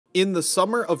In the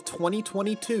summer of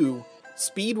 2022,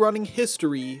 speedrunning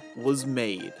history was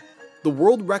made. The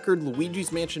world record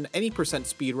Luigi's Mansion any %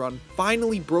 speedrun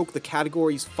finally broke the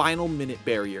category's final minute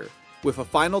barrier, with a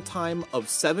final time of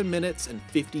 7 minutes and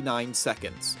 59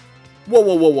 seconds.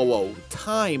 Whoa,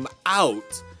 time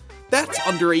out! That's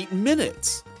under 8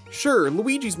 minutes! Sure,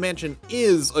 Luigi's Mansion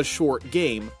is a short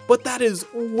game, but that is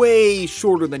way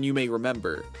shorter than you may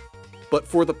remember. But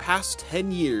for the past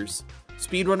 10 years,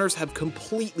 speedrunners have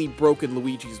completely broken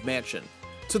Luigi's Mansion,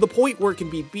 to the point where it can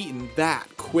be beaten that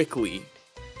quickly.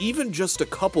 Even just a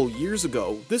couple years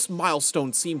ago, this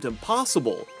milestone seemed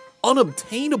impossible,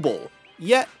 unobtainable,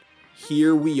 yet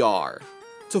here we are.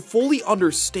 To fully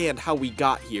understand how we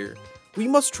got here, we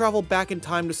must travel back in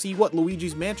time to see what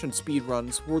Luigi's Mansion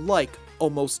speedruns were like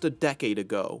almost a decade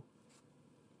ago.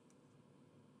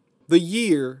 The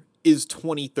year is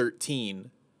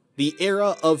 2013, the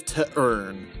era of to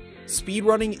earn.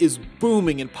 Speedrunning is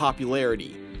booming in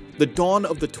popularity. The dawn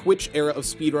of the Twitch era of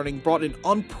speedrunning brought an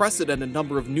unprecedented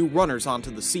number of new runners onto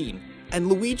the scene, and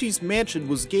Luigi's Mansion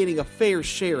was gaining a fair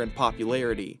share in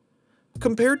popularity.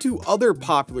 Compared to other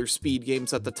popular speed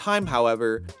games at the time,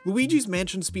 however, Luigi's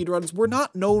Mansion speedruns were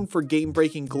not known for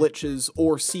game-breaking glitches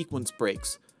or sequence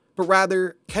breaks, but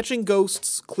rather catching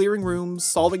ghosts, clearing rooms,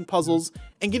 solving puzzles,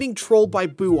 and getting trolled by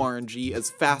boo RNG as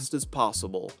fast as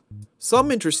possible.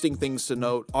 Some interesting things to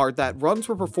note are that runs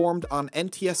were performed on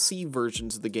NTSC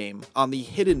versions of the game on the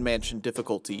Hidden Mansion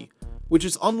difficulty, which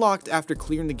is unlocked after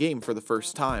clearing the game for the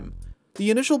first time.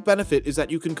 The initial benefit is that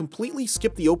you can completely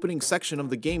skip the opening section of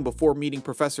the game before meeting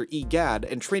Professor Egad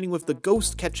and training with the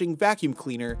ghost-catching vacuum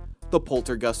cleaner, the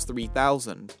Poltergust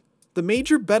 3000. The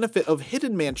major benefit of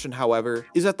Hidden Mansion, however,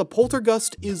 is that the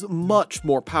Poltergust is much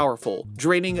more powerful,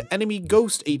 draining enemy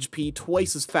ghost HP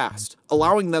twice as fast,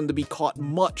 allowing them to be caught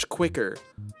much quicker.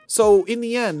 So in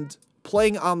the end,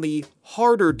 playing on the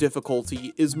harder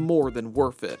difficulty is more than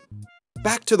worth it.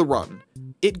 Back to the run.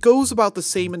 It goes about the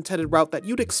same intended route that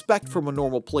you'd expect from a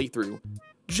normal playthrough,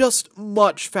 just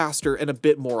much faster and a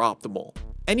bit more optimal.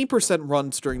 Any %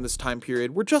 runs during this time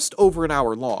period were just over an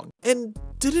hour long, and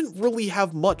didn't really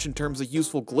have much in terms of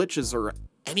useful glitches or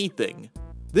anything.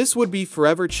 This would be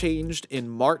forever changed in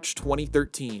March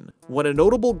 2013, when a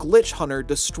notable glitch hunter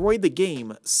destroyed the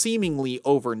game seemingly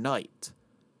overnight.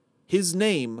 His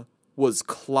name was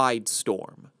Clyde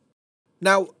Storm.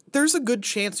 Now, there's a good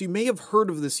chance you may have heard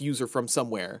of this user from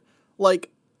somewhere,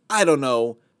 like, I don't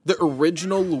know, the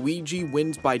original Luigi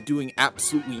wins by doing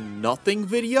absolutely nothing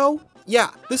video?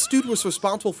 Yeah, this dude was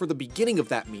responsible for the beginning of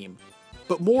that meme.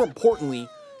 But more importantly,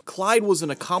 Clyde was an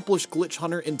accomplished glitch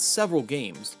hunter in several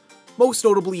games, most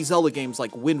notably Zelda games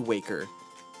like Wind Waker.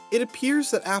 It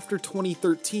appears that after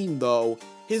 2013 though,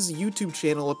 his YouTube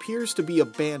channel appears to be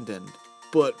abandoned,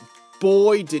 but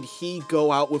boy did he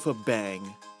go out with a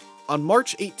bang. On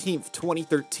March 18th,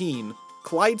 2013,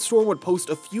 Clyde Storm would post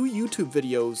a few YouTube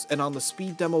videos and on the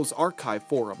Speed Demos archive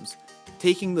forums,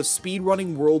 taking the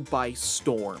speedrunning world by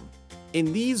storm.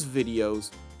 In these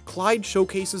videos, Clyde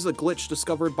showcases a glitch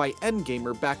discovered by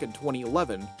Endgamer back in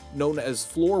 2011, known as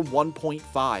Floor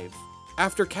 1.5.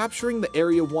 After capturing the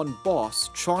Area 1 boss,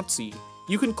 Chauncey,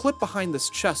 you can clip behind this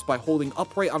chest by holding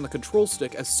upright on the control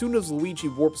stick as soon as Luigi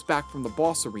warps back from the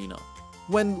boss arena.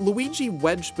 When Luigi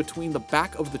wedged between the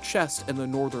back of the chest and the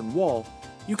northern wall,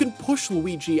 you can push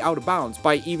Luigi out of bounds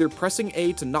by either pressing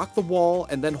A to knock the wall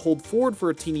and then hold forward for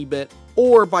a teeny bit,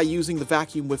 or by using the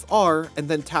vacuum with R and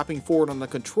then tapping forward on the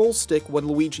control stick when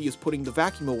Luigi is putting the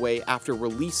vacuum away after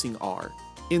releasing R.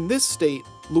 In this state,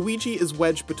 Luigi is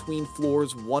wedged between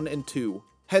floors 1 and 2,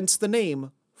 hence the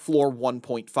name Floor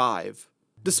 1.5.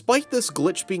 Despite this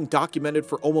glitch being documented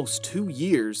for almost 2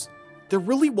 years, there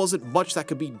really wasn't much that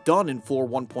could be done in Floor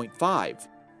 1.5,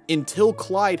 until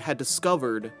Clyde had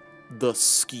discovered the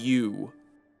skew.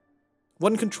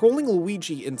 When controlling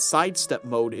Luigi in sidestep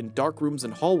mode in dark rooms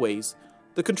and hallways,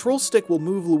 the control stick will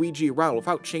move Luigi around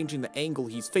without changing the angle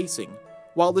he's facing,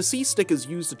 while the C stick is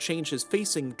used to change his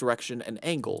facing direction and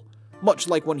angle, much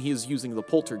like when he is using the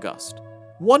Poltergust.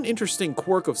 One interesting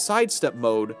quirk of sidestep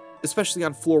mode, especially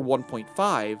on Floor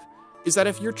 1.5, is that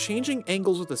if you're changing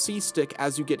angles with the C stick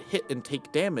as you get hit and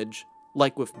take damage,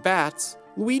 like with bats,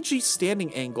 Luigi's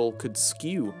standing angle could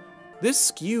skew. This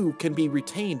skew can be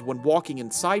retained when walking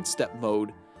in sidestep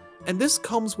mode, and this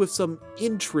comes with some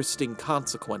interesting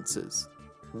consequences.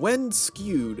 When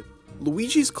skewed,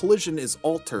 Luigi's collision is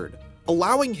altered,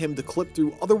 allowing him to clip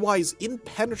through otherwise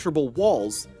impenetrable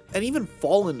walls and even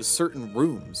fall into certain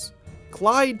rooms.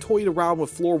 Clyde toyed around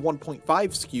with Floor 1.5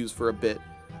 skews for a bit,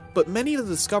 but many of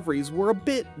the discoveries were a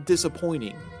bit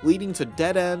disappointing, leading to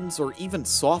dead ends or even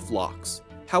soft locks.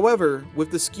 However,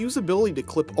 with the skew's ability to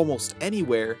clip almost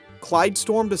anywhere, Clyde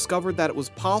Storm discovered that it was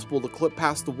possible to clip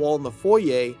past the wall in the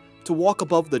foyer, to walk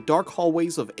above the dark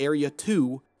hallways of Area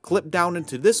 2, clip down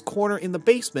into this corner in the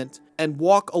basement, and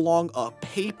walk along a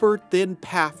paper-thin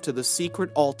path to the secret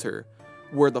altar,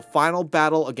 where the final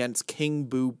battle against King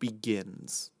Boo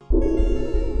begins.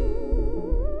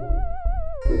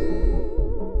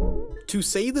 To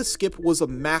say the skip was a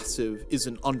massive is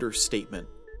an understatement.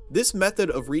 This method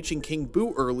of reaching King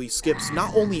Boo early skips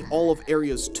not only all of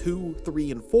areas 2,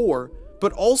 3, and 4,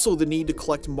 but also the need to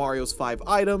collect Mario's 5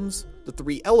 items, the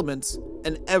 3 elements,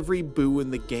 and every Boo in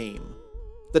the game.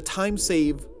 The time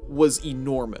save was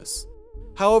enormous.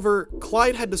 However,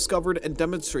 Clyde had discovered and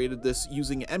demonstrated this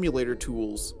using emulator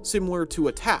tools, similar to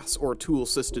a TAS or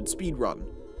tool-assisted speedrun.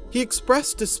 He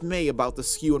expressed dismay about the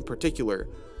skew in particular,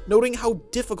 noting how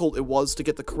difficult it was to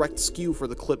get the correct skew for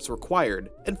the clips required,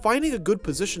 and finding a good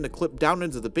position to clip down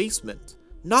into the basement,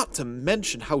 not to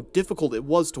mention how difficult it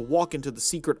was to walk into the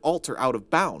secret altar out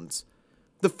of bounds.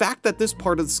 The fact that this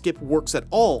part of the skip works at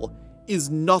all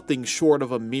is nothing short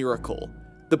of a miracle.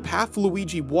 The path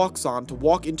Luigi walks on to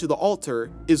walk into the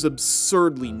altar is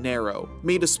absurdly narrow,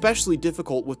 made especially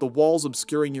difficult with the walls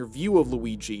obscuring your view of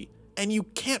Luigi, and you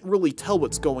can't really tell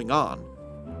what's going on.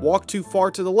 Walk too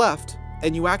far to the left,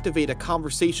 and you activate a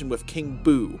conversation with King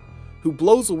Boo, who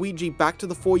blows Luigi back to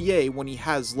the foyer when he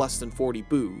has less than 40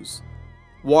 boos.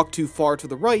 Walk too far to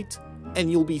the right,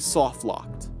 and you'll be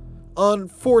soft-locked.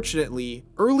 Unfortunately,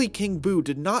 early King Boo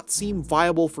did not seem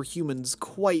viable for humans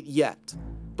quite yet,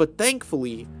 but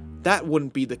thankfully, that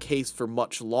wouldn't be the case for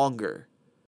much longer.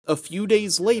 A few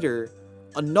days later,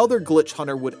 another glitch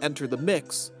hunter would enter the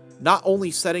mix, not only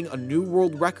setting a new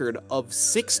world record of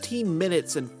 16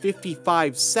 minutes and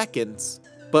 55 seconds,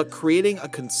 but creating a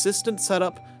consistent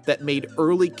setup that made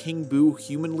early King Boo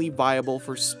humanly viable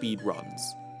for speedruns.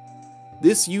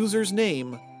 This user's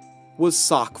name was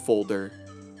Sockfolder.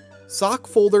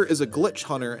 Sockfolder is a glitch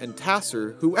hunter and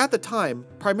tasser who at the time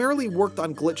primarily worked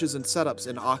on glitches and setups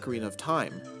in Ocarina of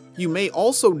Time. You may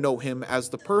also know him as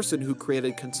the person who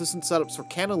created consistent setups for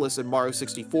Canalys in Mario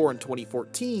 64 in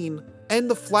 2014, and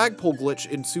the flagpole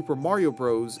glitch in Super Mario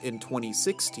Bros. In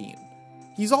 2016.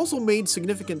 He's also made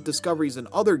significant discoveries in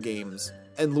other games,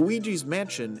 and Luigi's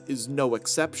Mansion is no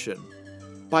exception.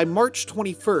 By March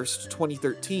 21st,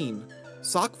 2013,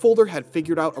 Sockfolder had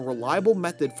figured out a reliable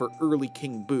method for early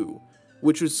King Boo,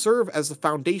 which would serve as the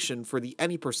foundation for the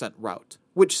any % route,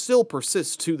 which still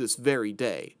persists to this very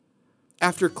day.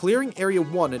 After clearing Area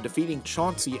 1 and defeating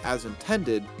Chauncey as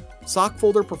intended,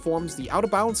 Sockfolder performs the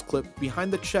out-of-bounds clip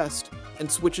behind the chest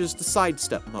and switches to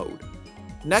sidestep mode.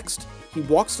 Next, he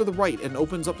walks to the right and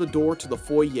opens up the door to the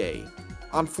foyer.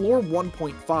 On floor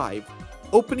 1.5,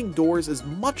 opening doors is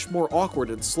much more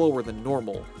awkward and slower than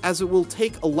normal, as it will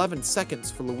take 11 seconds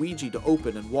for Luigi to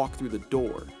open and walk through the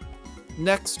door.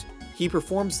 Next, he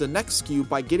performs the next skew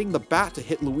by getting the bat to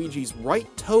hit Luigi's right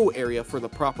toe area for the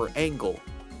proper angle.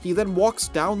 He then walks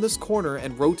down this corner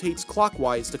and rotates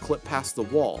clockwise to clip past the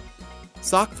wall.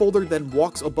 Sockfolder then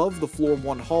walks above the floor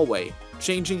 1 hallway,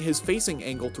 changing his facing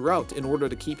angle throughout in order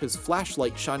to keep his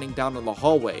flashlight shining down in the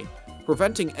hallway,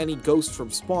 preventing any ghosts from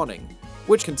spawning,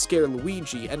 which can scare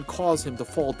Luigi and cause him to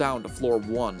fall down to floor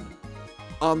 1.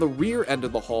 On the rear end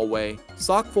of the hallway,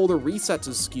 Sockfolder resets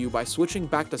his skew by switching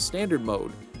back to standard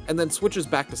mode, and then switches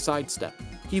back to sidestep.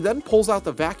 He then pulls out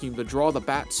the vacuum to draw the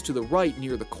bats to the right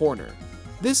near the corner.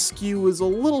 This skew is a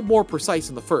little more precise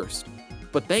than the first,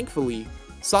 but thankfully,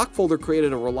 Sockfolder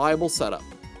created a reliable setup.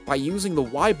 By using the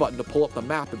Y button to pull up the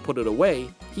map and put it away,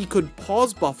 he could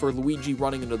pause buffer Luigi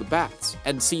running into the bats,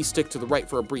 and C-stick to the right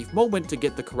for a brief moment to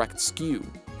get the correct skew.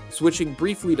 Switching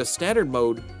briefly to standard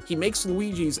mode, he makes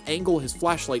Luigi's angle his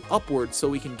flashlight upward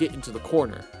so he can get into the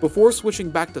corner, before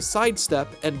switching back to sidestep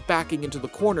and backing into the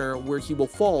corner where he will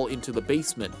fall into the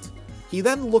basement. He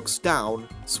then looks down,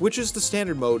 switches to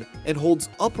standard mode, and holds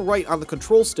upright on the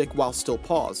control stick while still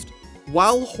paused.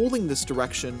 While holding this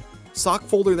direction,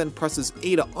 Sockfolder then presses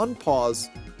A to unpause,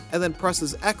 and then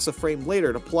presses X a frame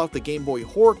later to pull out the Game Boy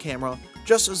horror camera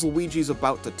just as Luigi's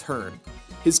about to turn.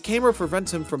 His camera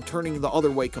prevents him from turning the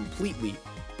other way completely,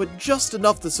 but just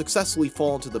enough to successfully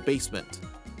fall into the basement.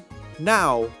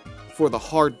 Now, for the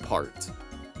hard part.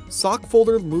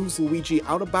 Sockfolder moves Luigi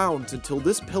out of bounds until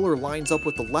this pillar lines up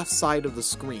with the left side of the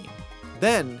screen.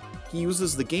 Then, he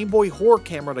uses the Game Boy horror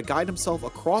camera to guide himself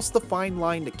across the fine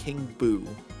line to King Boo,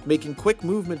 making quick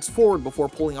movements forward before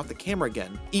pulling out the camera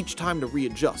again, each time to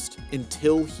readjust,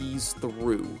 until he's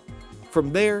through.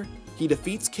 From there, he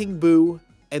defeats King Boo,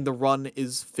 and the run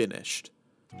is finished.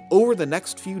 Over the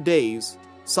next few days,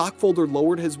 Sockfolder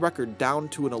lowered his record down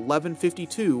to an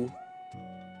 11:52,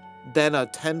 then a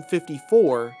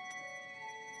 10:54,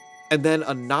 and then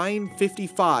a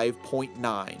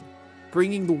 9:55.9,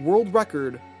 bringing the world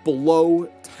record below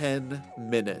 10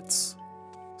 minutes.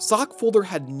 Sockfolder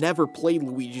had never played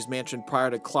Luigi's Mansion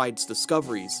prior to Clyde's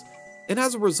discoveries, and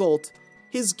as a result,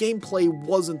 his gameplay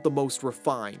wasn't the most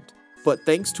refined. But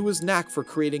thanks to his knack for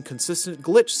creating consistent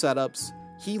glitch setups,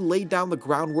 he laid down the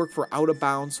groundwork for Out of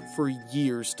Bounds for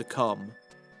years to come.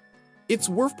 It's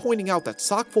worth pointing out that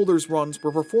Sockfolder's runs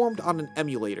were performed on an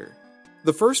emulator.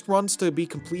 The first runs to be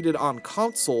completed on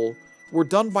console were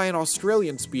done by an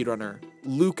Australian speedrunner,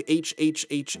 Luke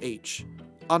HHHH.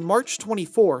 On March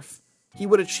 24th, he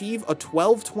would achieve a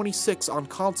 12:26 on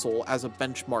console as a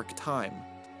benchmark time.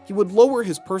 He would lower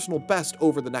his personal best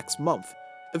over the next month,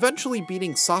 eventually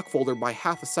beating Sockfolder by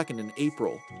half a second in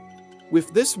April.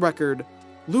 With this record,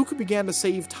 Luke began to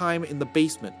save time in the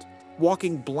basement,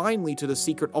 walking blindly to the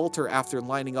secret altar after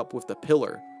lining up with the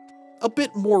pillar. A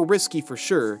bit more risky for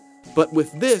sure, but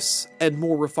with this and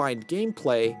more refined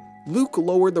gameplay, Luke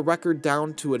lowered the record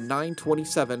down to a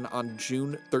 9:27 on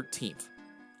June 13th.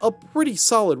 A pretty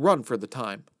solid run for the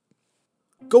time.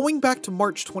 Going back to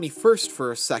March 21st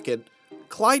for a second,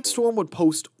 Clyde Storm would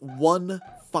post one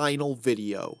final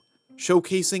video,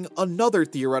 showcasing another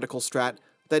theoretical strat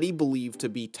that he believed to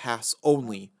be TAS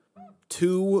only: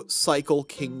 2-cycle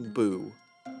King Boo.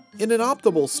 In an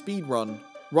optimal speedrun,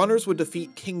 runners would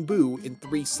defeat King Boo in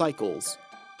 3 cycles.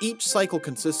 Each cycle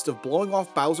consists of blowing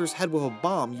off Bowser's head with a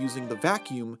bomb using the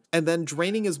vacuum, and then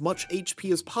draining as much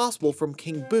HP as possible from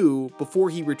King Boo before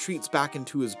he retreats back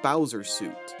into his Bowser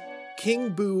suit. King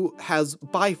Boo has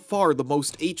by far the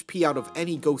most HP out of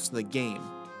any ghost in the game,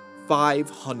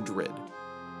 500.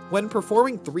 When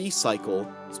performing 3-cycle,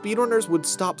 speedrunners would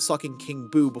stop sucking King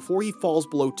Boo before he falls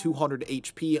below 200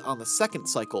 HP on the second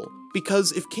cycle,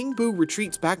 because if King Boo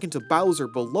retreats back into Bowser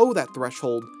below that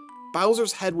threshold,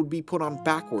 Bowser's head would be put on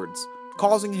backwards,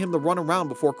 causing him to run around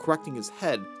before correcting his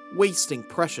head, wasting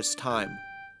precious time.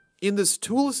 In this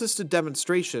tool-assisted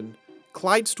demonstration,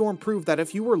 Clyde Storm proved that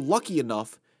if you were lucky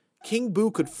enough, King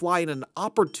Boo could fly in an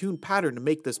opportune pattern to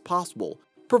make this possible,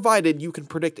 provided you can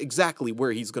predict exactly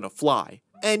where he's gonna fly,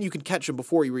 and you can catch him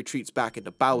before he retreats back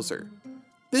into Bowser.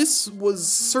 This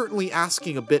was certainly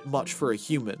asking a bit much for a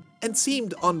human, and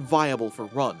seemed unviable for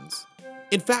runs.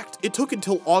 In fact, it took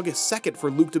until August 2nd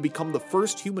for Luke to become the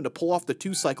first human to pull off the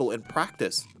 2-cycle in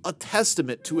practice, a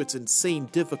testament to its insane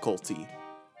difficulty.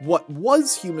 What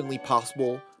was humanly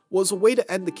possible was a way to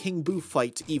end the King Boo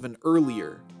fight even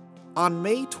earlier. On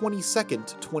May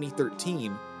 22nd,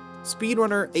 2013,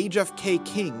 speedrunner HFK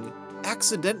King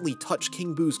accidentally touched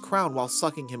King Boo's crown while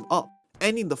sucking him up,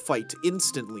 ending the fight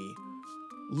instantly.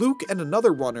 Luke and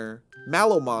another runner,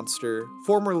 Mallow Monster,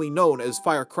 formerly known as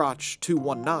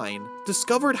Firecrotch219,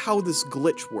 discovered how this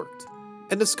glitch worked,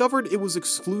 and discovered it was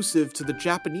exclusive to the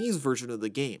Japanese version of the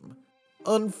game.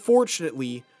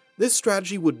 Unfortunately, this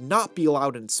strategy would not be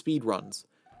allowed in speedruns,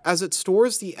 as it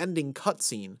stores the ending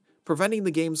cutscene, preventing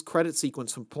the game's credit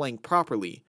sequence from playing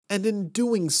properly, and in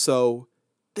doing so,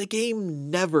 the game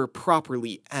never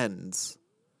properly ends.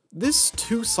 This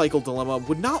 2-cycle dilemma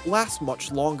would not last much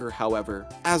longer, however,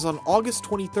 as on August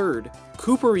 23rd,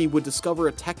 Coopery would discover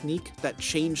a technique that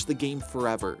changed the game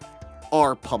forever: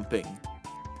 R pumping.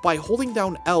 By holding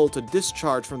down L to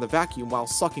discharge from the vacuum while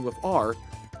sucking with R,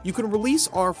 you can release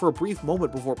R for a brief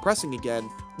moment before pressing again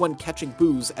when catching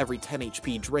Boos every 10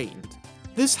 HP drained.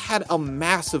 This had a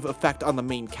massive effect on the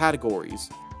main categories,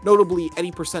 notably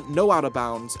any % no out of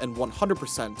bounds and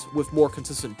 100% with more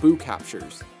consistent Boo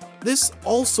captures. This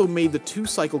also made the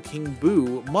 2-cycle King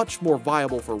Boo much more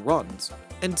viable for runs,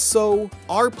 and so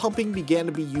R pumping began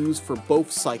to be used for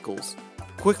both cycles,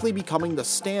 quickly becoming the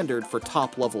standard for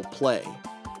top-level play.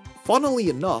 Funnily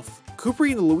enough,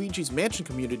 Coopery and the Luigi's Mansion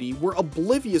community were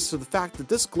oblivious to the fact that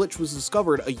this glitch was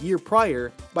discovered a year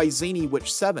prior by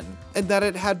ZanyWitch7, and that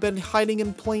it had been hiding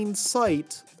in plain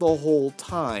sight the whole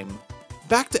time.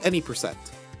 Back to any %.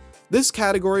 This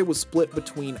category was split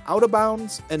between out of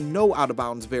bounds and no out of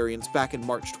bounds variants back in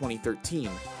March 2013,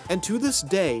 and to this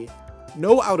day,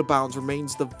 no out of bounds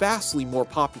remains the vastly more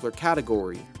popular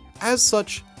category. As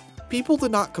such, people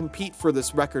did not compete for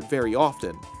this record very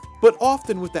often, but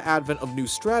often with the advent of new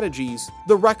strategies,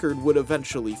 the record would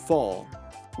eventually fall.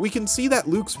 We can see that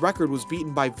Luke's record was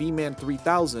beaten by VMan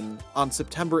 3000 on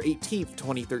September 18th,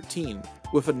 2013,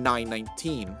 with a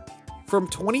 9:19. From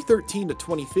 2013 to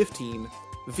 2015,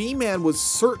 V-Man was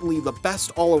certainly the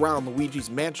best all-around Luigi's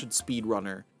Mansion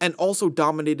speedrunner, and also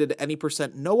dominated any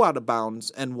 % no out of bounds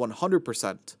and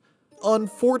 100%.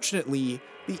 Unfortunately,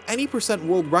 the any %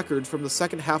 world records from the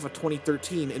second half of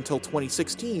 2013 until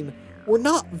 2016 were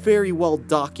not very well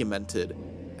documented,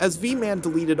 as V-Man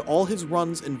deleted all his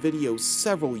runs and videos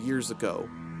several years ago.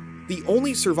 The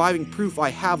only surviving proof I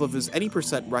have of his any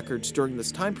percent records during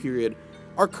this time period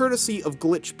are courtesy of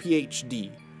Glitch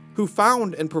PhD, who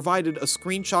found and provided a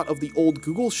screenshot of the old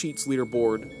Google Sheets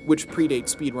leaderboard, which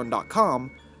predates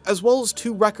speedrun.com, as well as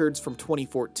 2 records from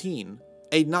 2014,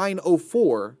 a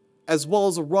 9:04, as well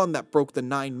as a run that broke the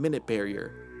 9-minute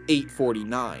barrier,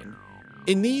 8:49.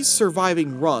 In these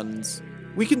surviving runs,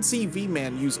 we can see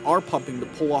V-Man use R-pumping to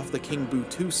pull off the King Boo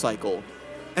 2 cycle,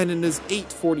 and in his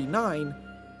 8:49,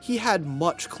 he had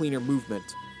much cleaner movement,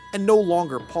 and no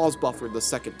longer pause buffered the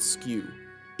second skew.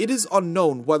 It is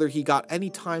unknown whether he got any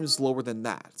times lower than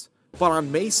that, but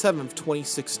on May 7th,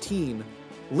 2016,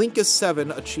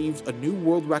 Linkus7 achieved a new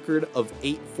world record of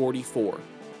 8:44.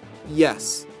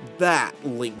 Yes, that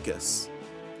Linkus.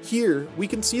 Here, we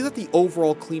can see that the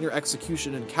overall cleaner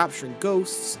execution in capturing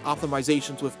ghosts,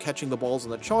 optimizations with catching the balls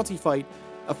in the Chauncey fight,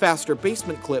 a faster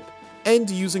basement clip, and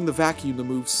using the vacuum to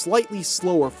move slightly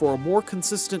slower for a more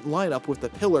consistent lineup with the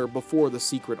pillar before the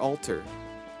secret altar.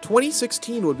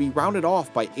 2016 would be rounded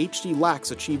off by HD Lax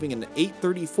achieving an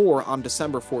 8:34 on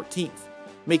December 14th,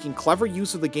 making clever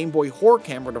use of the Game Boy horror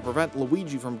camera to prevent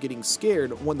Luigi from getting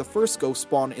scared when the first ghosts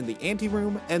spawn in the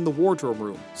anteroom and the wardrobe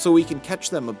room, so he can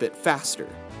catch them a bit faster.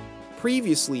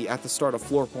 Previously, at the start of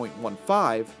floor point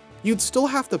 15, you'd still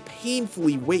have to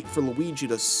painfully wait for Luigi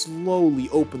to slowly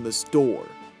open this door.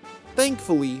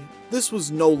 Thankfully, this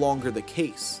was no longer the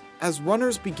case, as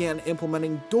runners began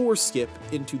implementing door skip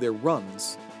into their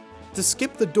runs. To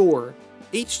skip the door,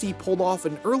 HD pulled off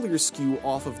an earlier skew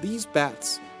off of these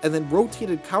bats, and then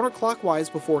rotated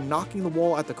counterclockwise before knocking the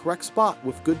wall at the correct spot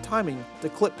with good timing to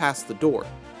clip past the door,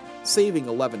 saving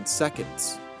 11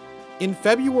 seconds. In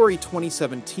February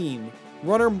 2017,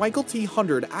 runner Michael T.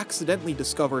 Hundred accidentally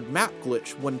discovered map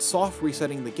glitch when soft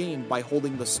resetting the game by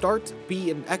holding the Start,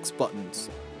 B, and X buttons.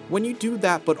 When you do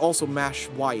that but also mash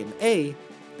Y and A,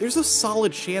 there's a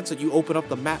solid chance that you open up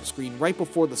the map screen right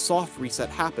before the soft reset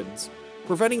happens,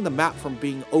 preventing the map from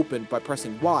being opened by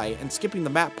pressing Y and skipping the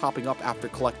map popping up after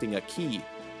collecting a key.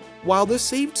 While this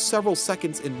saved several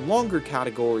seconds in longer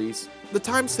categories, the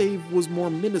time save was more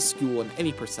minuscule in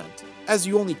any percent, as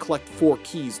you only collect 4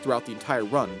 keys throughout the entire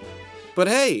run. But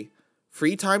hey,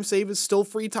 free time save is still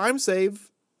free time save!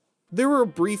 There were a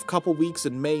brief couple weeks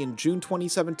in May and June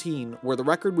 2017 where the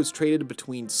record was traded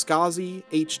between Skazi,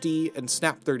 HD, and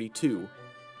Snap32,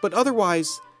 but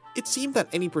otherwise, it seemed that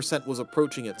any percent was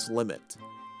approaching its limit.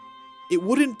 It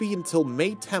wouldn't be until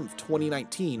May 10th,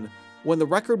 2019, when the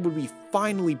record would be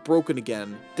finally broken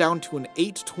again, down to an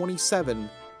 8:27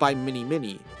 by Mini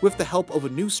Mini, with the help of a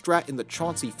new strat in the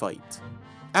Chauncey fight.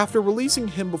 After releasing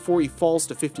him before he falls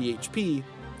to 50 HP,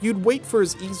 you'd wait for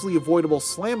his easily avoidable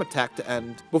slam attack to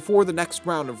end before the next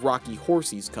round of Rocky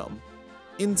Horsies come.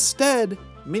 Instead,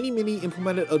 Mini Mini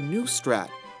implemented a new strat,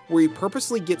 where he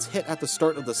purposely gets hit at the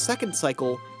start of the second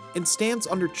cycle and stands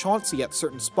under Chauncey at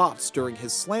certain spots during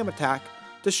his slam attack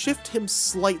to shift him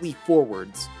slightly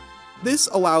forwards. This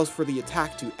allows for the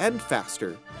attack to end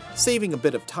faster, saving a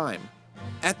bit of time.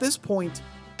 At this point,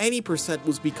 any percent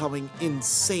was becoming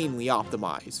insanely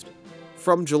optimized.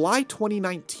 From July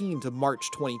 2019 to March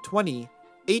 2020,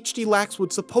 HD Lax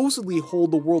would supposedly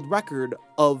hold the world record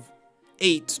of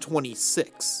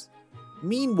 8:26.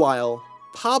 Meanwhile,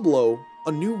 Pablo,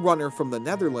 a new runner from the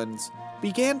Netherlands,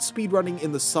 began speedrunning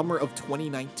in the summer of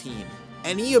 2019,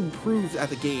 and he improved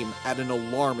at the game at an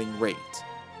alarming rate.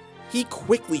 He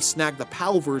quickly snagged the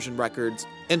PAL version records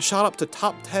and shot up to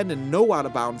top 10 in no out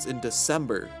of bounds in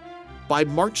December. By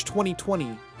March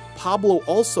 2020, Pablo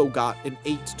also got an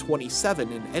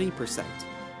 8:27 in any percent,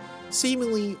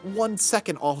 seemingly 1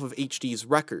 second off of HD's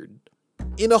record.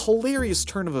 In a hilarious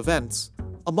turn of events,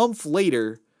 a month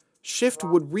later, Shift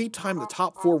would retime the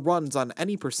top 4 runs on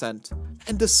any percent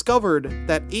and discovered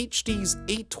that HD's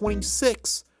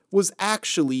 8:26 was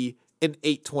actually an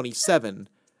 8:27,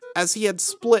 as he had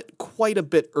split quite a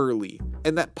bit early,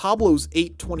 and that Pablo's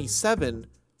 8:27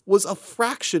 was a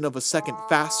fraction of a second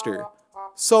faster.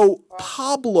 So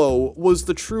Pablo was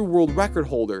the true world record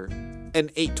holder,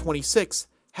 and 8:26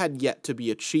 had yet to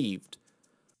be achieved.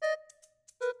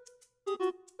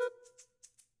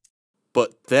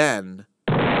 But then,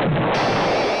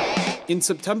 in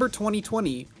September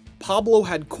 2020, Pablo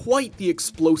had quite the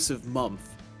explosive month.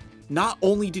 Not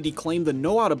only did he claim the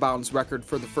no out of bounds record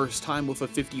for the first time with a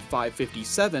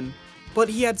 55-57, but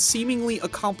he had seemingly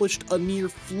accomplished a near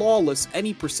flawless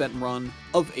any percent run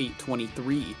of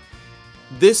 8:23.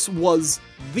 This was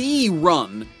the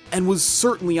run, and was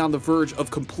certainly on the verge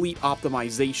of complete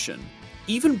optimization.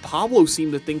 Even Pablo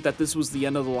seemed to think that this was the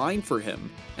end of the line for him,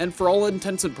 and for all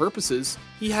intents and purposes,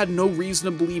 he had no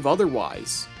reason to believe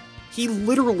otherwise. He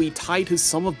literally tied his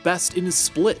sum of best in his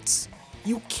splits.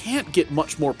 You can't get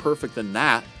much more perfect than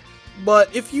that.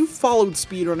 But if you've followed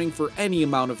speedrunning for any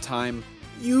amount of time,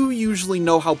 you usually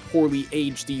know how poorly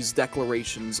aged these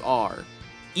declarations are.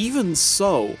 Even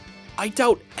so, I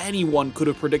doubt anyone could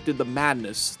have predicted the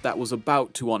madness that was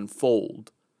about to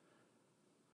unfold.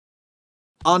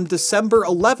 On December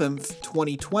 11th,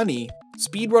 2020,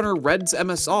 speedrunner Red's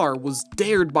MSR was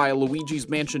dared by a Luigi's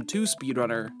Mansion 2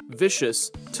 speedrunner,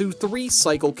 Vicious, to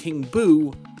 3-cycle King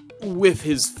Boo with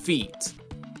his feet.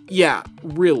 Yeah,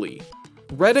 really.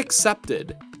 Red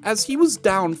accepted, as he was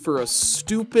down for a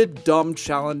stupid, dumb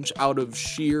challenge out of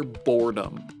sheer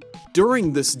boredom.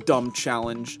 During this dumb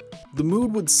challenge, the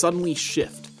mood would suddenly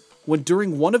shift, when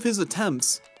during one of his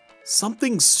attempts,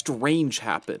 something strange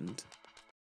happened.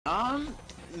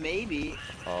 Maybe.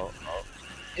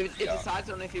 It decides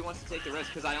on if he wants to take the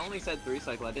risk, because I only said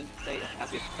 3-cycle, I didn't say it has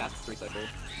to be a fast 3-cycle.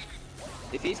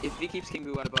 If he keeps King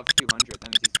Boo at above 200,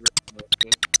 then he's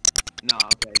no,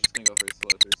 okay, he's just gonna go for a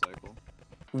slow 3-cycle.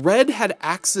 Red had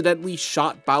accidentally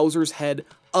shot Bowser's head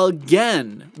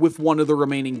again with one of the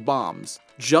remaining bombs,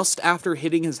 just after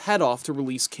hitting his head off to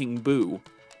release King Boo.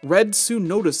 Red soon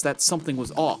noticed that something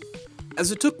was off,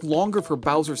 as it took longer for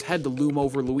Bowser's head to loom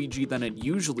over Luigi than it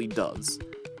usually does.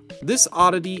 This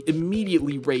oddity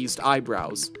immediately raised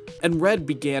eyebrows, and Red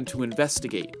began to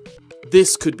investigate.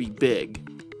 This could be big.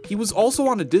 He was also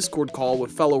on a Discord call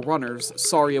with fellow runners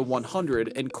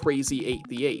Saria100 and Crazy8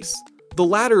 the Ace, the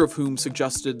latter of whom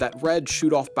suggested that Red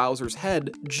shoot off Bowser's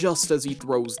head just as he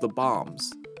throws the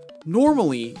bombs.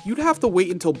 Normally, you'd have to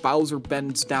wait until Bowser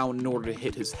bends down in order to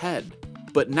hit his head,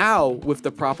 but now, with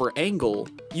the proper angle,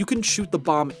 you can shoot the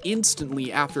bomb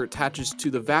instantly after it attaches to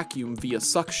the vacuum via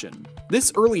suction.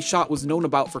 This early shot was known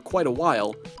about for quite a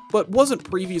while, but wasn't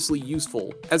previously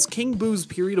useful, as King Boo's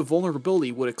period of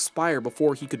vulnerability would expire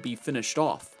before he could be finished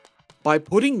off. By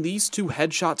putting these two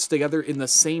headshots together in the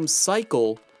same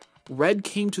cycle, Red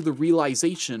came to the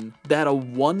realization that a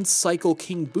 1-cycle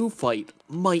King Boo fight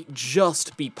might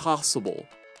just be possible.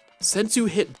 Since you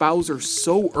hit Bowser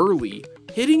so early,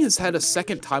 hitting his head a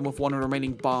second time with one of the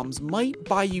remaining bombs might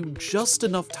buy you just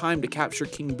enough time to capture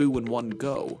King Boo in one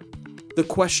go. The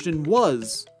question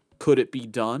was, could it be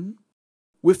done?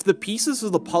 With the pieces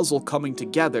of the puzzle coming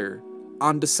together,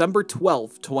 on December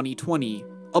 12, 2020,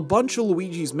 a bunch of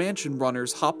Luigi's Mansion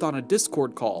runners hopped on a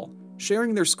Discord call,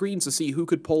 sharing their screens to see who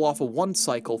could pull off a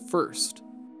 1-cycle first.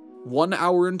 1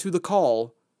 hour into the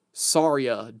call,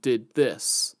 Saria did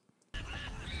this.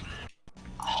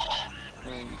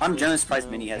 I'm generally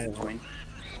surprised Minnie hasn't joined.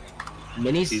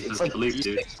 Minnie's He's it's just like asleep,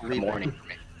 dude. 6 in the morning.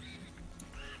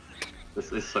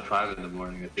 It's like 5 in the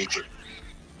morning, I think.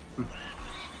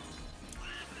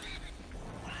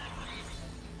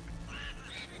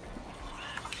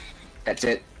 That's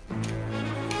it.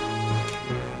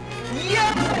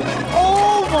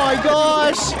 Oh my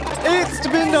gosh! It's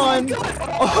been done!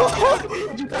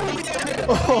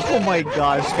 Oh my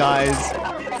gosh, guys.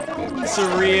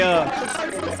 Saria.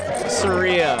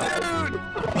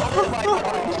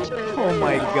 Oh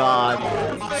my god.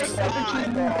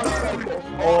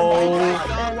 Oh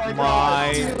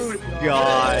my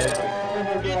god.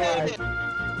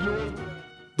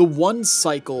 The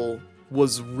 1-cycle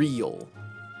was real.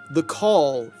 The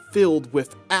call filled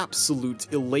with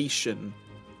absolute elation,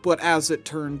 but as it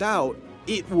turned out,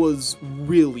 it was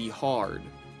really hard.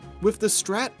 With the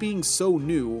strat being so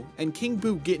new, and King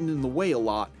Boo getting in the way a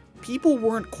lot, people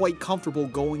weren't quite comfortable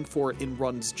going for it in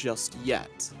runs just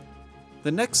yet.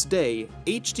 The next day,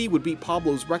 HD would beat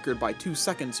Pablo's record by 2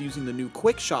 seconds using the new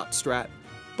quick shot strat,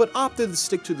 but opted to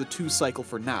stick to the 2-cycle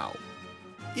for now.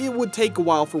 It would take a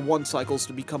while for 1-cycles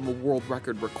to become a world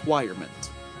record requirement.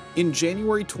 In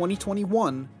January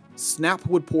 2021, Snap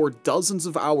would pour dozens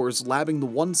of hours labbing the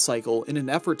 1-cycle in an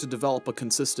effort to develop a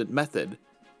consistent method.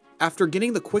 After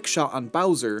getting the quick shot on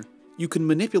Bowser, you can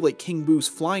manipulate King Boo's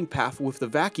flying path with the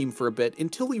vacuum for a bit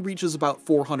until he reaches about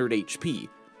 400 HP.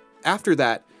 After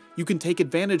that, you can take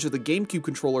advantage of the GameCube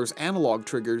controller's analog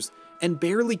triggers and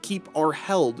barely keep R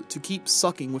held to keep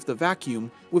sucking with the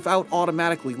vacuum without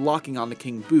automatically locking onto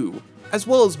King Boo, as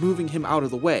well as moving him out of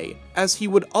the way, as he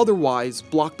would otherwise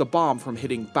block the bomb from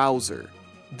hitting Bowser.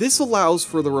 This allows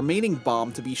for the remaining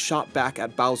bomb to be shot back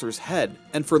at Bowser's head,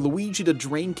 and for Luigi to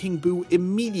drain King Boo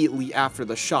immediately after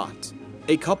the shot.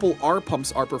 A couple R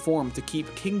pumps are performed to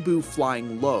keep King Boo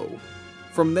flying low.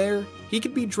 From there, he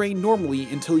can be drained normally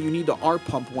until you need to R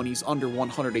pump when he's under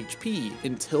 100 HP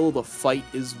until the fight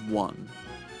is won.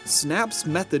 Snap's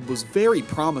method was very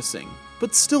promising,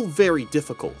 but still very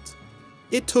difficult.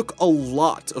 It took a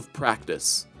lot of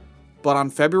practice. But on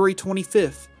February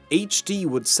 25th, HD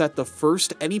would set the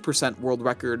first any percent world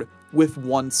record with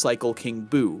 1 cycle King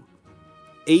Boo,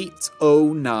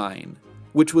 8:09,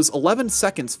 which was 11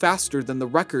 seconds faster than the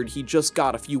record he just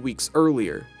got a few weeks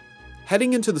earlier.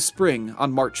 Heading into the spring,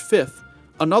 on March 5th,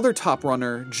 another top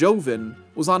runner, Joven,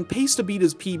 was on pace to beat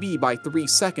his PB by 3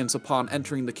 seconds upon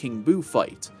entering the King Boo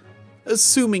fight,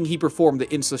 assuming he performed the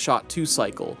Insta-Shot 2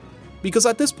 cycle, because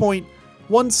at this point,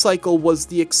 1 cycle was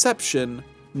the exception,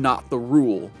 not the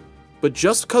rule. But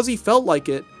just because he felt like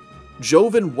it,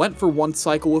 Joven went for 1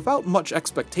 cycle without much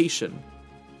expectation,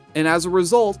 and as a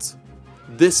result,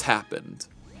 this happened.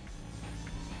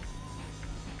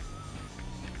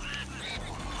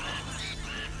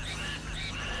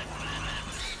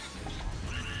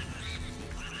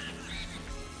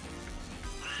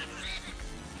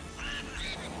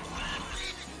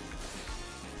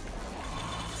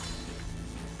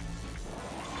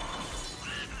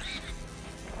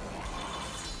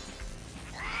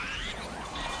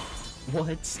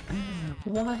 What?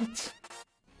 What?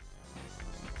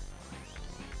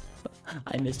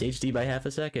 I missed HD by half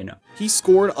a second. He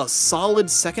scored a solid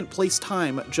second place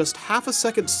time, just half a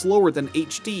second slower than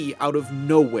HD out of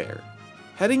nowhere.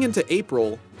 Heading into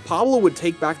April, Pablo would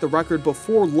take back the record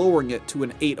before lowering it to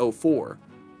an 8:04.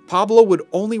 Pablo would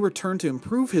only return to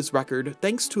improve his record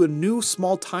thanks to a new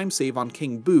small time save on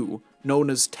King Boo, known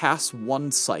as TAS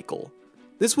 1 cycle.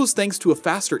 This was thanks to a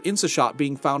faster Insta-Shot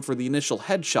being found for the initial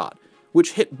headshot,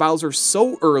 which hit Bowser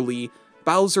so early,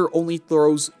 Bowser only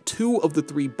throws 2 of the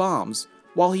 3 bombs,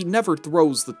 while he never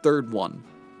throws the 3rd one.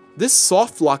 This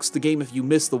soft locks the game if you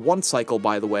miss the 1 cycle,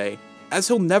 by the way, as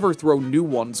he'll never throw new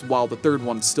ones while the 3rd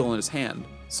one's still in his hand,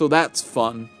 so that's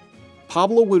fun.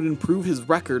 Pablo would improve his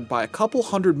record by a couple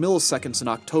hundred milliseconds in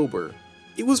October.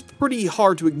 It was pretty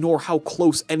hard to ignore how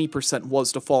close any percent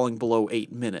was to falling below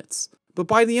 8 minutes, but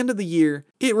by the end of the year,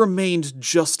 it remained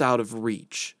just out of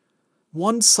reach.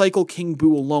 1 cycle King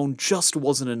Boo alone just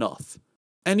wasn't enough.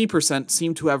 Any percent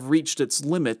seemed to have reached its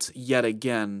limit yet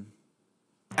again.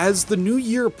 As the new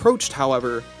year approached,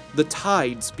 however, the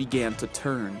tides began to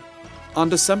turn. On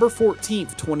December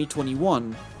 14th,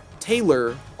 2021,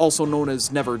 Taylor, also known as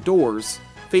Never Doors,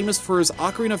 famous for his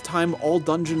Ocarina of Time All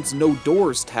Dungeons No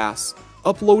Doors TAS,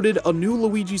 uploaded a new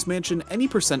Luigi's Mansion Any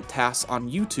Percent TAS on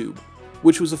YouTube,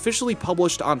 which was officially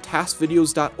published on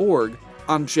tasvideos.org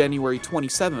on January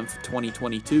 27th,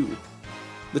 2022.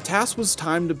 The TAS was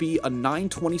timed to be a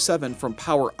 9:27 from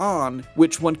power on,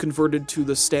 which when converted to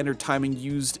the standard timing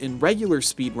used in regular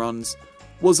speedruns,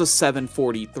 was a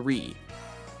 7:43.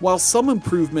 While some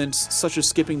improvements, such as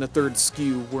skipping the 3rd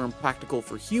skew, were impractical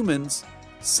for humans,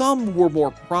 some were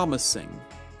more promising.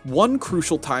 One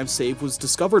crucial time save was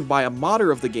discovered by a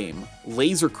modder of the game,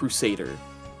 Laser Crusader.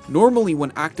 Normally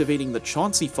when activating the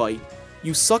Chauncey fight,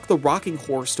 you suck the rocking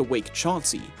horse to wake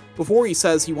Chauncey, before he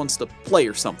says he wants to play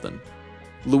or something.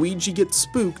 Luigi gets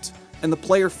spooked, and the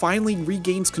player finally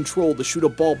regains control to shoot a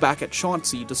ball back at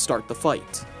Chauncey to start the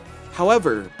fight.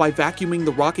 However, by vacuuming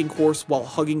the rocking horse while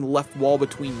hugging the left wall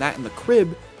between that and the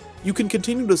crib, you can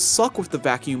continue to suck with the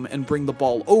vacuum and bring the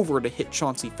ball over to hit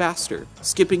Chauncey faster,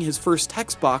 skipping his first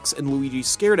text box and Luigi's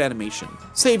scared animation,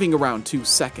 saving around 2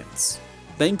 seconds.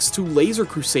 Thanks to Laser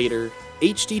Crusader,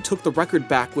 HD took the record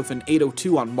back with an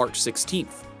 8:02 on March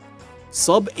 16th.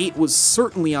 Sub 8 was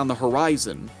certainly on the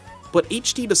horizon, but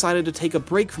HD decided to take a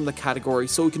break from the category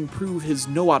so he can prove his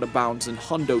no out of bounds and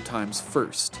hundo times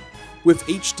first. With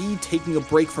HD taking a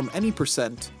break from any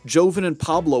percent, Joven and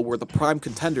Pablo were the prime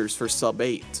contenders for sub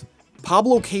 8.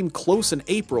 Pablo came close in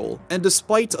April, and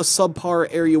despite a subpar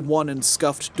Area 1 and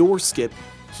scuffed door skip,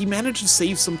 he managed to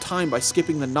save some time by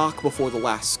skipping the knock before the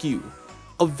last skew.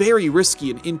 A very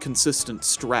risky and inconsistent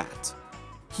strat.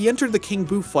 He entered the King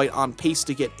Boo fight on pace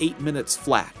to get 8 minutes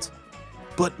flat.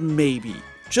 But maybe,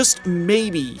 just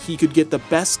maybe, he could get the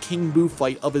best King Boo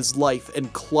fight of his life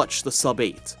and clutch the sub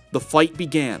 8. The fight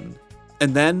began,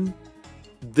 and then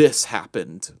this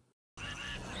happened.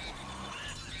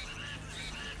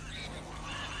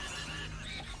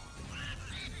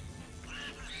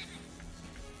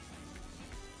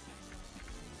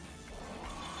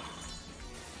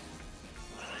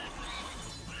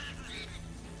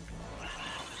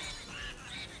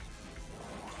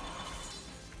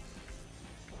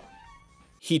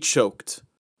 He choked.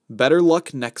 Better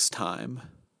luck next time.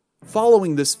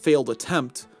 Following this failed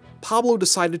attempt, Pablo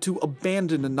decided to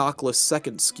abandon a knockless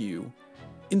second skew.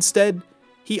 Instead,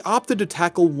 he opted to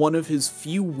tackle one of his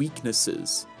few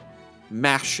weaknesses: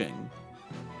 mashing.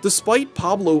 Despite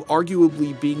Pablo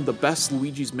arguably being the best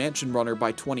Luigi's Mansion runner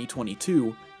by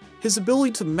 2022, his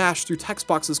ability to mash through text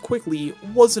boxes quickly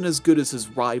wasn't as good as his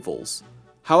rivals.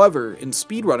 However, in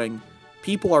speedrunning,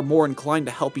 people are more inclined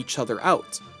to help each other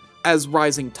out, as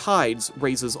rising tides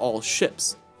raises all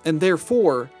ships, and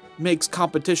therefore makes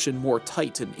competition more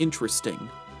tight and interesting.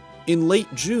 In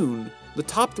late June, the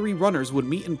top 3 runners would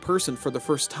meet in person for the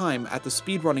first time at the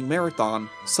speedrunning marathon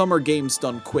Summer Games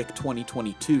Done Quick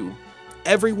 2022.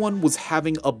 Everyone was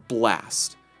having a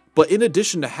blast, but in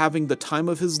addition to having the time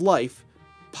of his life,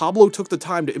 Pablo took the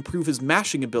time to improve his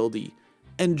mashing ability,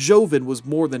 and Joven was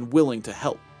more than willing to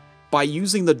help. By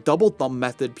using the double thumb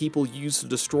method people use to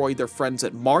destroy their friends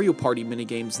at Mario Party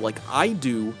minigames like I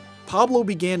do, Pablo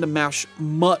began to mash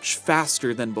much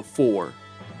faster than before.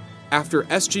 After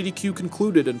SGDQ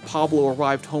concluded and Pablo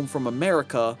arrived home from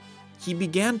America, he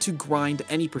began to grind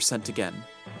any percent again,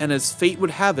 and as fate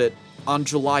would have it, on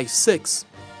July 6th,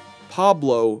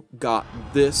 Pablo got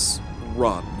this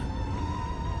run.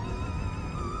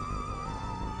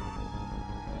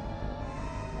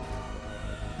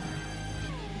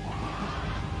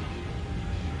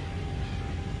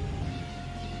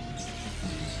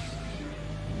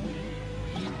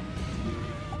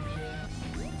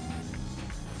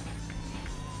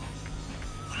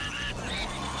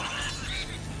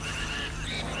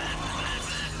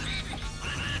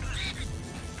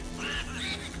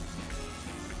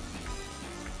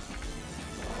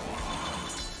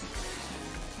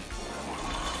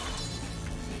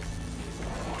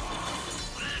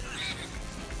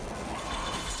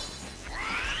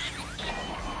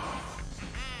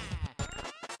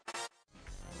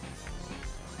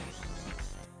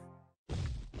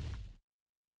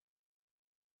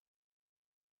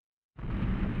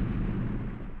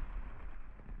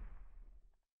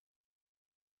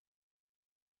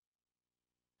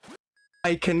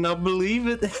 I cannot believe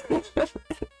it.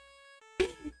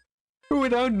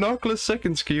 Without knockless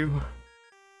second skew.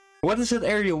 What is it,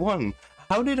 area 1?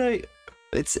 How did I...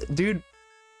 Dude,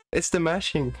 it's the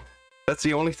mashing. That's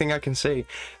the only thing I can say.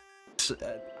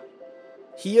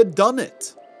 He had done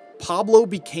it. Pablo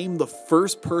became the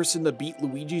first person to beat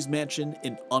Luigi's Mansion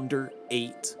in under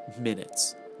 8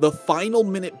 minutes. The final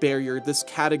minute barrier this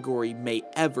category may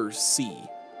ever see.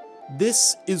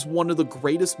 This is one of the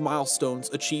greatest milestones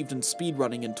achieved in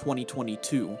speedrunning in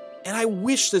 2022, and I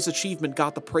wish this achievement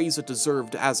got the praise it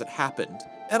deserved as it happened,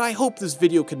 and I hope this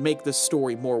video can make this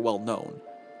story more well known.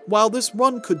 While this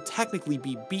run could technically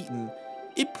be beaten,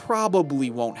 it probably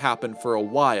won't happen for a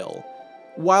while.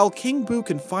 While King Boo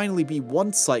can finally be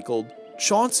one-cycled,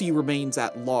 Chauncey remains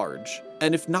at large,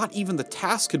 and if not even the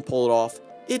task can pull it off,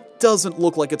 it doesn't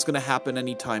look like it's going to happen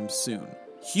anytime soon.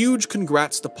 Huge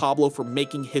congrats to Pablo for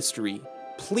making history.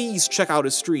 Please check out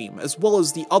his stream, as well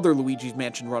as the other Luigi's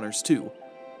Mansion runners too.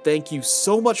 Thank you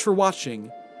so much for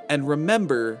watching, and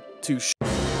remember to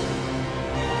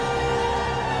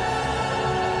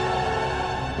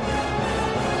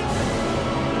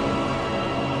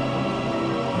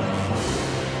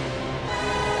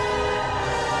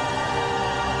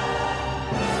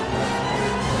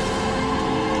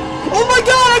Oh my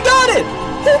god, I got it!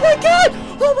 Oh my god!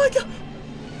 Oh my god!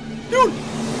 Dude!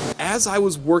 As I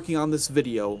was working on this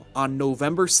video, on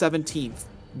November 17th,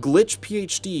 Glitch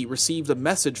PhD received a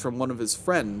message from one of his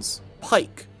friends,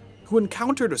 Pike, who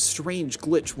encountered a strange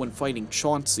glitch when fighting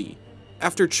Chauncey.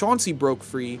 After Chauncey broke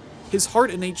free, his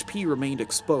heart and HP remained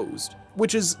exposed,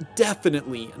 which is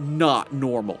definitely not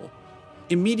normal.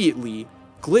 Immediately,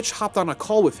 Glitch hopped on a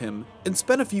call with him and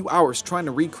spent a few hours trying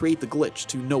to recreate the glitch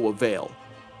to no avail.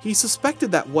 He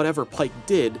suspected that whatever Pike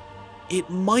did, it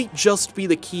might just be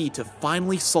the key to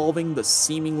finally solving the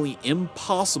seemingly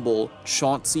impossible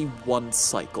Chauncey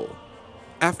one-cycle.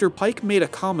 After Pike made a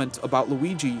comment about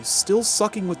Luigi still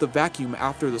sucking with the vacuum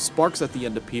after the sparks at the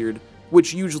end appeared,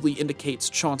 which usually indicates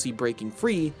Chauncey breaking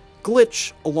free,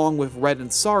 Glitch, along with Red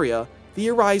and Saria,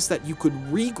 theorized that you could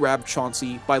re-grab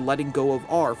Chauncey by letting go of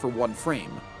R for 1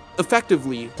 frame,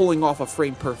 effectively pulling off a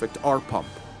frame-perfect R pump,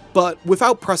 but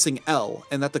without pressing L,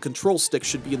 and that the control stick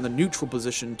should be in the neutral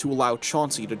position to allow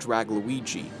Chauncey to drag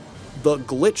Luigi. The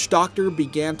Glitch Doctor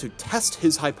began to test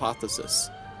his hypothesis,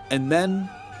 and then...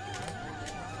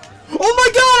 Oh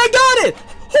my god, I got it!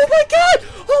 Oh my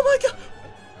god! Oh my god!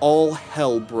 All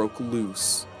hell broke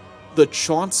loose. The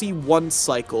Chauncey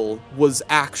one-cycle was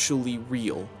actually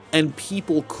real, and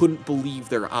people couldn't believe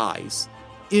their eyes.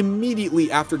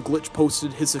 Immediately after Glitch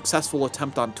posted his successful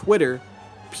attempt on Twitter,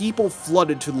 people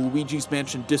flooded to the Luigi's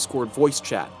Mansion Discord voice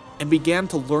chat and began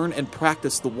to learn and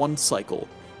practice the one-cycle.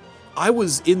 I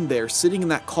was in there sitting in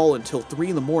that call until 3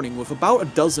 in the morning with about a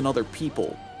dozen other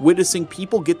people, witnessing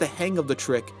people get the hang of the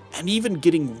trick and even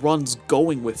getting runs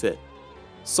going with it.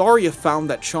 Saria found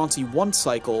that Chauncey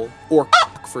one-cycle, or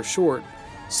for short,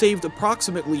 saved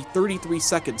approximately 33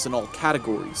 seconds in all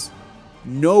categories.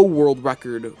 No world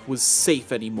record was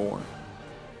safe anymore.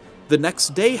 The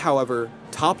next day, however,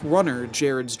 top runner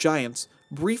Jared's Giants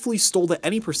briefly stole the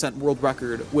any percent world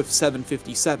record with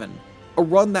 757, a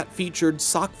run that featured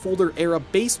sock folder era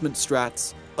basement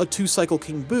strats, a 2-cycle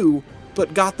King Boo,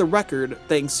 but got the record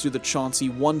thanks to the Chauncey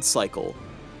 1-cycle.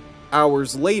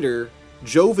 Hours later,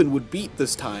 Joven would beat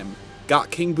this time, got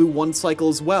King Boo 1-cycle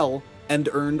as well, and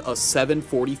earned a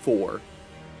 744.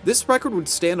 This record would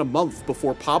stand a month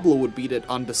before Pablo would beat it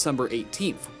on December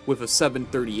 18th with a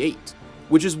 738,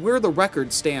 which is where the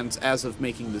record stands as of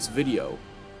making this video.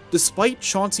 Despite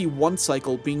Chauncey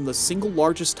 1-cycle being the single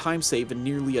largest time save in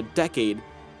nearly a decade,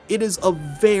 it is a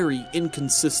very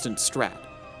inconsistent strat.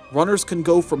 Runners can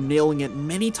go from nailing it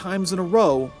many times in a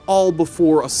row, all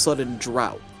before a sudden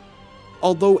drought.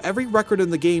 Although every record in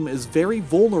the game is very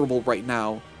vulnerable right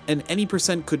now, and any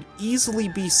percent could easily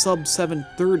be sub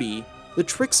 730, the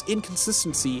trick's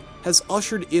inconsistency has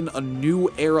ushered in a new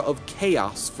era of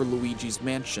chaos for Luigi's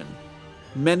Mansion.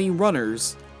 Many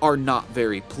runners are not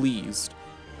very pleased.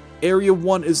 Area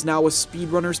 1 is now a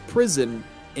speedrunner's prison,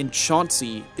 and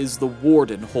Chauncey is the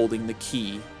warden holding the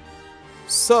key.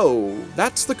 So,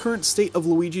 that's the current state of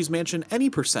Luigi's Mansion any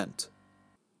percent.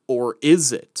 Or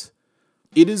is it?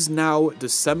 It is now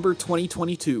December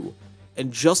 2022,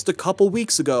 and just a couple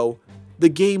weeks ago, the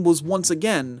game was once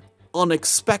again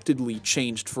unexpectedly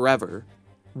changed forever.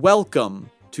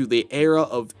 Welcome to the era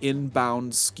of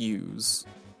inbound skews.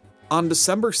 On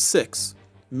December 6,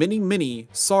 Mini,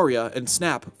 Saria, and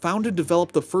Snap found and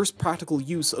developed the first practical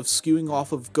use of skewing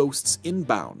off of Ghost's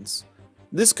inbounds.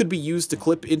 This could be used to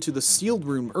clip into the sealed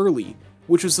room early,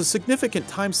 which was a significant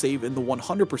time save in the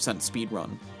 100%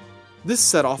 speedrun. This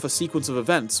set off a sequence of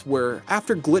events where,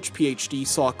 after Glitch PhD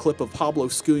saw a clip of Pablo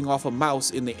skewing off a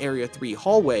mouse in the Area 3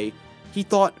 hallway, he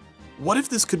thought, what if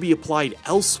this could be applied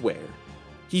elsewhere?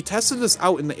 He tested this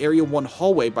out in the Area 1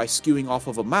 hallway by skewing off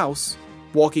of a mouse,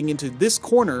 walking into this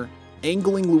corner,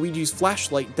 angling Luigi's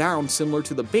flashlight down similar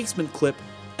to the basement clip,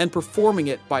 and performing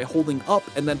it by holding up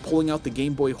and then pulling out the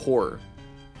Game Boy Horror.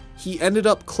 He ended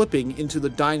up clipping into the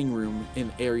dining room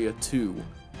in Area 2.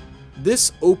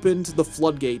 This opened the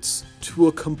floodgates to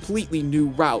a completely new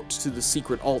route to the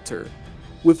secret altar,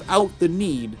 without the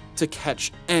need to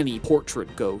catch any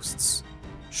portrait ghosts.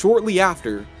 Shortly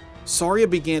after, Saria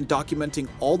began documenting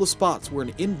all the spots where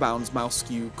an inbounds mouse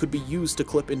skew could be used to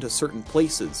clip into certain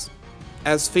places.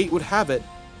 As fate would have it,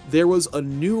 there was a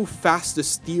new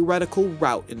fastest theoretical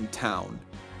route in town,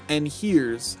 and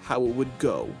here's how it would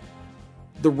go.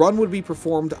 The run would be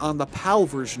performed on the PAL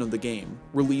version of the game,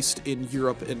 released in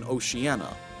Europe and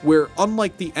Oceania, where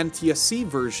unlike the NTSC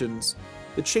versions,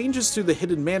 the changes to the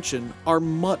Hidden Mansion are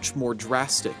much more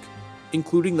drastic,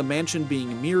 including the mansion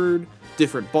being mirrored,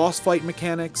 different boss fight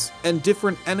mechanics, and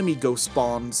different enemy ghost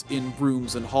spawns in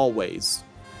rooms and hallways.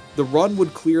 The run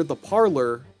would clear the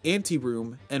parlor,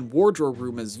 anteroom, and wardrobe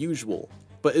room as usual,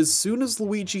 but as soon as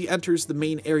Luigi enters the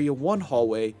main Area 1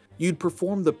 hallway, you'd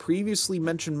perform the previously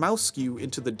mentioned mouse skew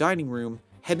into the dining room,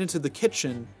 head into the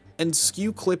kitchen, and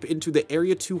skew clip into the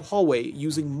Area 2 hallway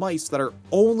using mice that are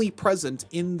only present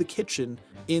in the kitchen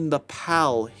in the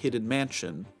PAL Hidden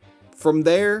Mansion. From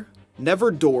there,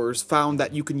 Never Doors found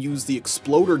that you can use the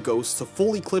Exploder Ghost to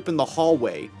fully clip in the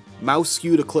hallway, mouse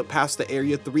skew to clip past the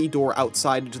Area 3 door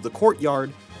outside into the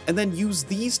courtyard, and then use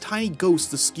these tiny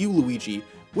ghosts to skew Luigi,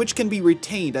 which can be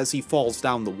retained as he falls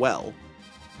down the well.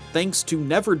 Thanks to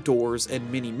Never Doors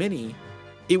and Mini,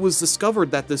 it was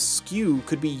discovered that this skew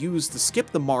could be used to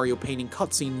skip the Mario painting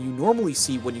cutscene you normally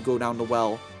see when you go down the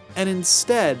well, and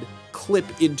instead clip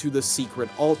into the secret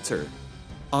altar.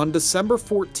 On December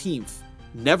 14th,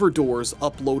 Never Doors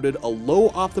uploaded a low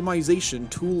optimization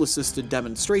tool-assisted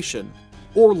demonstration,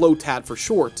 or LOTAD for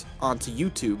short, onto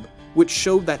YouTube, which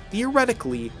showed that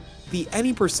theoretically, the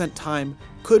any percent time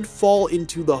could fall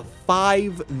into the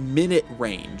 5-minute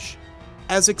range.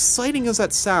 As exciting as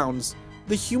that sounds,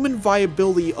 the human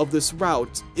viability of this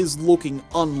route is looking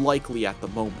unlikely at the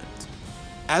moment.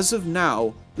 As of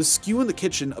now, the skew in the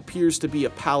kitchen appears to be a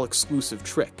PAL exclusive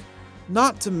trick,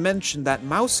 not to mention that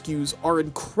mouse skews are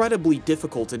incredibly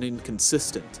difficult and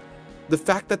inconsistent. The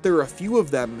fact that there are a few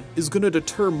of them is going to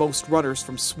deter most runners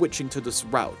from switching to this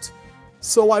route,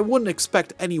 so I wouldn't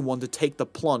expect anyone to take the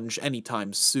plunge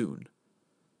anytime soon.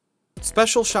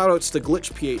 Special shoutouts to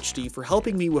Glitch PhD for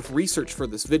helping me with research for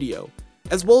this video,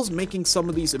 as well as making some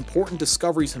of these important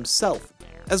discoveries himself,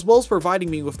 as well as providing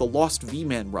me with the Lost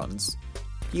V-Man runs.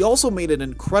 He also made an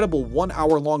incredible 1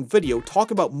 hour long video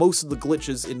talking about most of the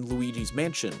glitches in Luigi's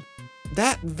Mansion.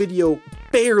 That video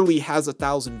barely has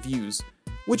 1,000 views,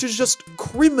 which is just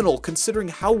criminal considering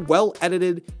how well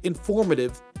edited,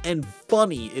 informative, and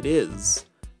funny it is.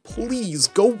 Please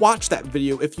go watch that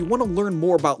video if you want to learn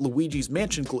more about Luigi's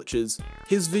Mansion glitches,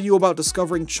 his video about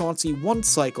discovering Chauncey 1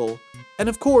 cycle, and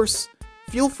of course,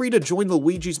 feel free to join the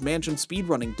Luigi's Mansion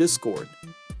speedrunning Discord.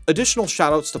 Additional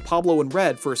shoutouts to Pablo and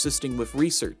Red for assisting with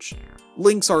research.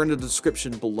 Links are in the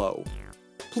description below.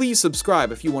 Please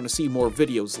subscribe if you want to see more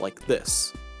videos like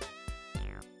this.